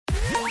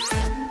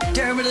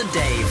Dermot and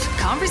Dave.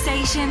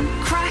 Conversation,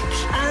 crack,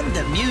 And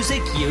the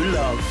music you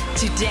love.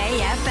 Today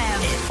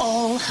FM. It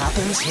all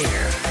happens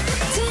here.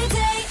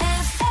 Today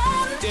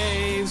FM.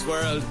 Dave's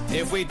World.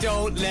 If we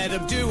don't let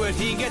him do it,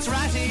 he gets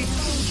ratty.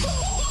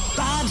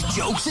 Bad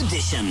Jokes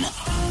Edition.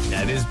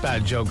 That is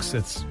bad jokes.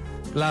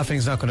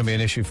 Laughing's not going to be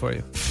an issue for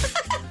you.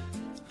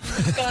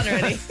 Gone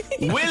already.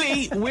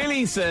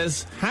 Willie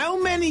says, how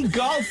many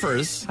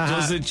golfers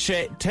does it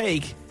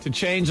take to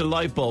change a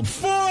light bulb?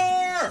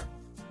 4!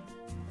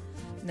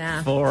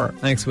 Nah. 4.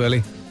 Thanks,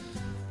 Willie.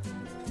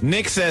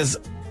 Nick says,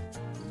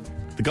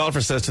 the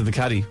golfer says to the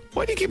caddy,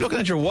 why do you keep looking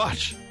at your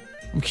watch?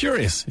 I'm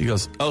curious. He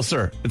goes, oh,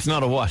 sir, it's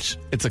not a watch.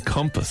 It's a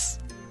compass.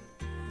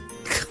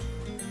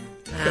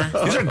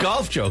 These are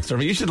golf jokes. I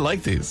mean, you should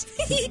like these.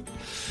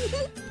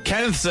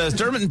 Kenneth says,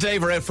 Dermot and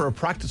Dave are out for a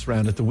practice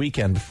round at the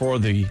weekend before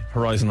the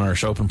Horizon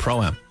Irish Open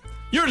Pro-Am.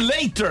 You're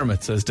late,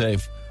 Dermot, says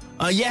Dave.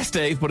 Yes,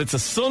 Dave, but it's a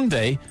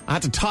Sunday. I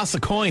had to toss a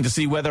coin to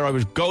see whether I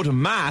would go to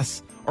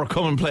Mass or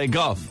come and play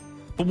golf.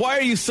 But why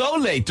are you so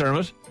late,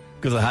 Dermot?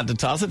 Because I had to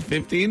toss it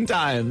 15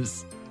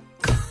 times.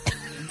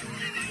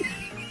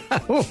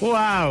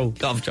 Wow.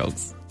 Golf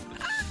jokes.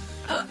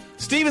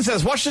 Stephen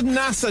says, what should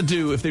NASA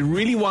do if they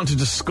really want to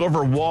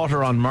discover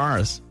water on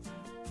Mars?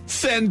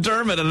 Send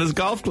Dermot and his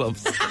golf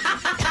clubs.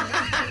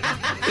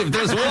 If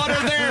there's water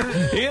there,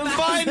 he'll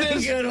find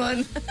it. Good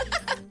one.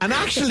 And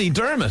actually,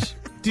 Dermot,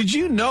 did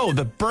you know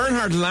that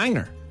Bernhard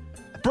Langer,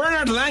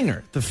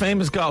 the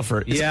famous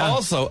golfer, is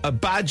also a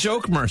bad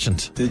joke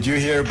merchant? Did you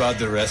hear about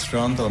the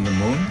restaurant on the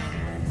moon?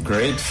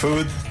 Great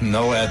food,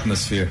 no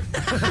atmosphere.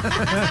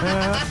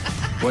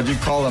 What do you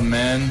call a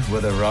man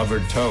with a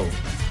rubber toe?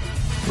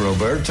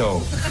 Roberto.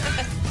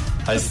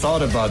 I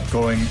thought about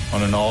going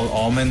on an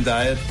all-almond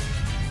diet,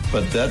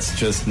 but that's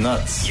just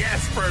nuts.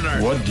 Yes,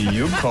 Bernhard. What do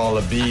you call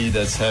a bee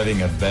that's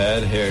having a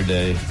bad hair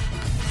day?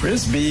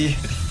 Frisbee.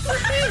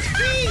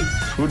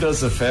 Who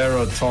does a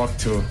pharaoh talk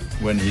to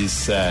when he's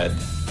sad?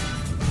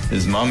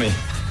 His mummy.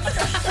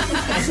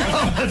 These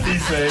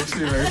are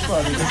actually very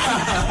funny.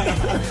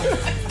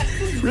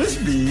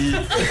 Frisbee.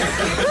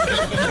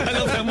 I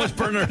love how much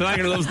Bernhard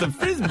Langer loves the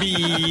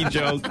Frisbee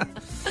joke.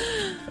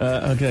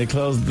 Okay,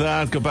 close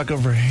that. Go back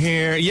over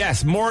here.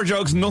 Yes, more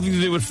jokes, nothing to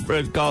do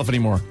with golf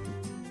anymore.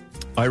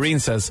 Irene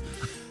says,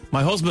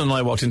 my husband and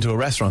I walked into a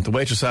restaurant. The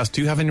waitress asked,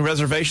 do you have any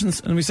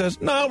reservations? And we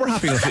said, no, we're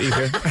happy enough to eat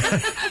here.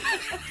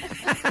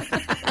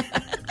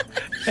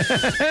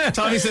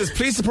 Tommy says,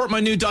 please support my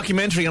new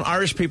documentary on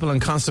Irish people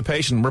and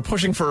constipation. We're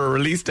pushing for a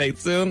release date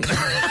soon.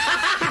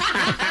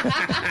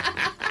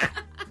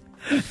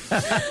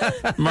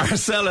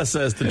 Marcella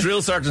says, the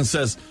drill sergeant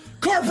says,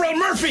 Corporal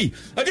Murphy,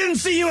 I didn't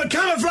see you at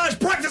camouflage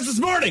practice this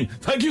morning.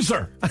 Thank you,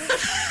 sir.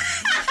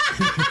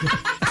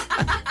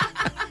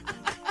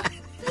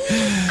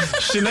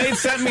 Sinead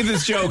sent me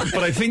this joke,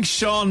 but I think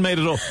Sean made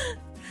it up.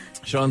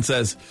 Sean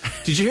says,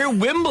 did you hear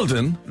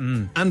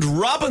Wimbledon and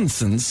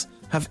Robinsons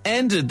have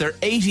ended their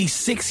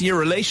 86-year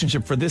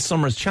relationship for this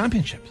summer's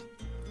championships?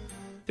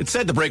 It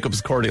said the breakup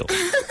is cordial.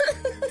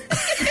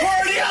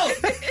 Cordial!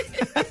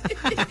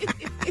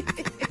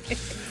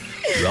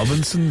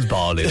 Robinson's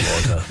barley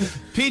water.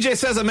 PJ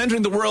says, I'm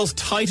entering the world's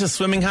tightest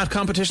swimming hat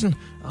competition.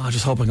 Oh, I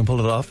just hope I can pull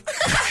it off.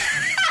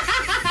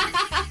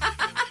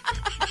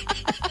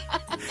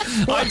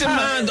 I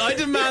demand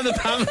that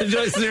Pamela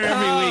Joyce is here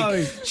every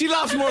week. She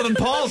laughs more than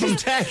Paul from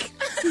Tech.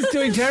 He's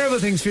doing terrible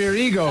things for your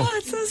ego. Oh,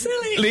 it's so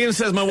silly. Liam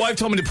says, my wife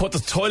told me to put the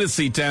toilet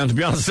seat down. To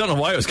be honest, I don't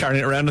know why I was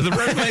carrying it around in the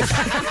first place.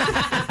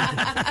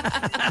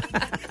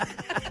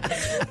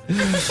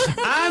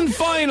 And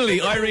finally,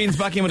 Irene's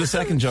back in with a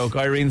second joke.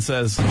 Irene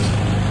says,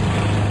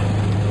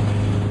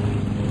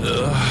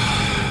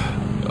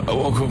 I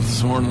woke up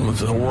this morning with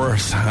the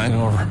worst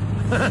hangover.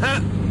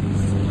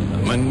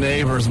 My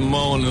neighbour's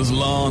mowing his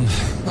lawn.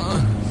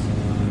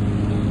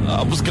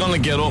 I was going to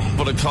get up,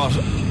 but I thought,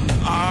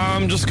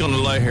 I'm just going to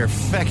lie here.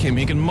 Feck him,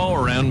 he can mow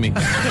around me.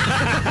 Dermot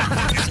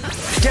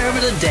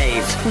and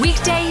Dave.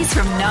 Weekdays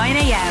from 9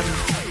 a.m.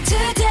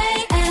 Today